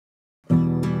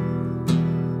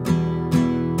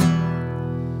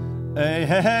Hey,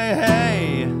 hey, hey,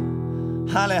 hey,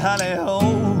 halle, halle, ho,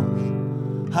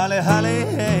 halle, halle,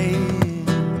 hey.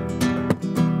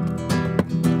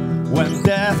 When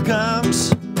death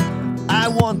comes, I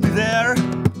won't be there.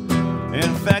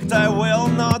 In fact, I will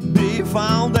not be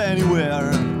found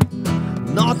anywhere.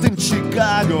 Not in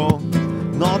Chicago,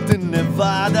 not in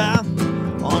Nevada,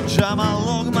 on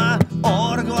Jamalugma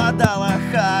or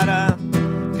Guadalajara.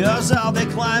 'Cause I'll be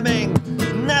climbing,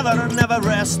 never, never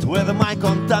rest with my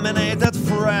contaminated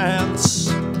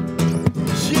friends.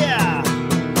 Yeah!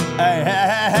 Hey, hey,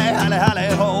 hey, hey, halle, halle,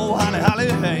 ho, halle, halle,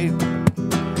 hey.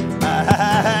 Hey,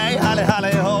 hey, hey, halle,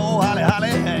 halle, ho, halle,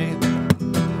 halle, hey.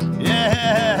 Yeah,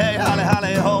 hey, hey, halle,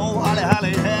 halle, ho, halle,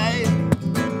 halle, hey.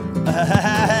 Hey,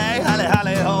 hey, halle,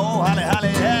 halle, ho, halle,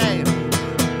 halle, hey.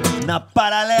 Na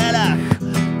paralelach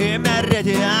i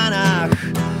meridianach,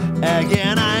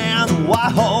 again I am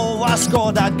Wahoo,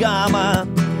 Vasco da Gama.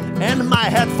 In my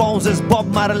headphones is Bob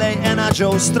Marley and a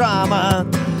Joe Strummer.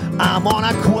 I'm on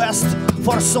a quest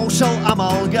for social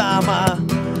amalgama.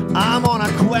 I'm on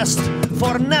a quest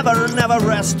for never, never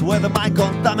rest with my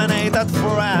contaminated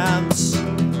friends.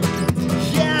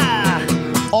 Yeah!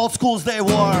 Old schools they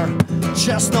were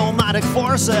just nomadic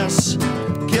forces.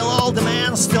 Kill all the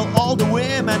men, steal all the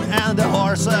women and the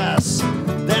horses.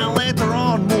 Then later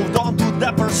on moved on to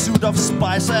the pursuit of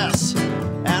spices.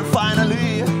 And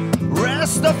finally,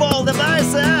 rest of all the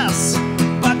vices.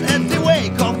 But at the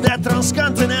wake of the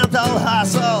Transcontinental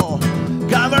hustle,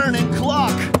 governing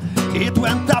clock, it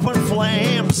went up in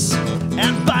flames.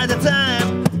 And by the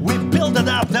time we built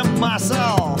up the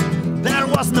muscle, there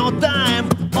was no time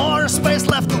or space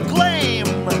left to claim.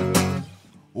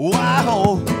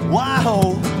 Wow,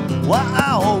 wow,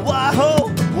 wow, wow,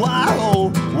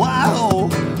 wow,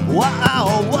 wow,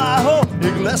 wow, wow.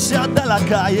 Iglesia de la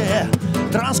calle,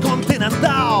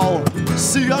 Transcontinental,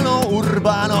 Sigano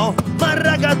urbano,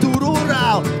 maracatu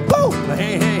rural.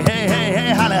 Hey, hey, hey, hey,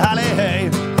 hey, halle, halle, hey.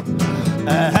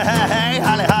 Hey, hey,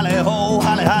 halle, halle, ho,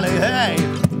 halle, halle, hey.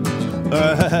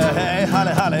 Hey,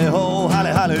 halle, halle, ho,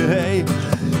 halle, halle, hey.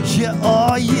 Yeah,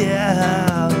 oh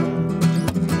yeah.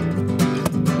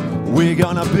 We're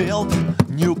gonna build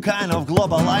new kind of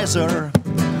globalizer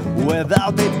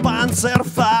without a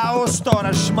Panzerfaust or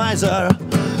a Schmeiser,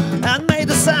 and made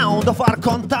the sound of our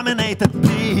contaminated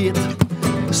beat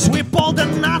sweep all the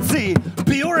Nazi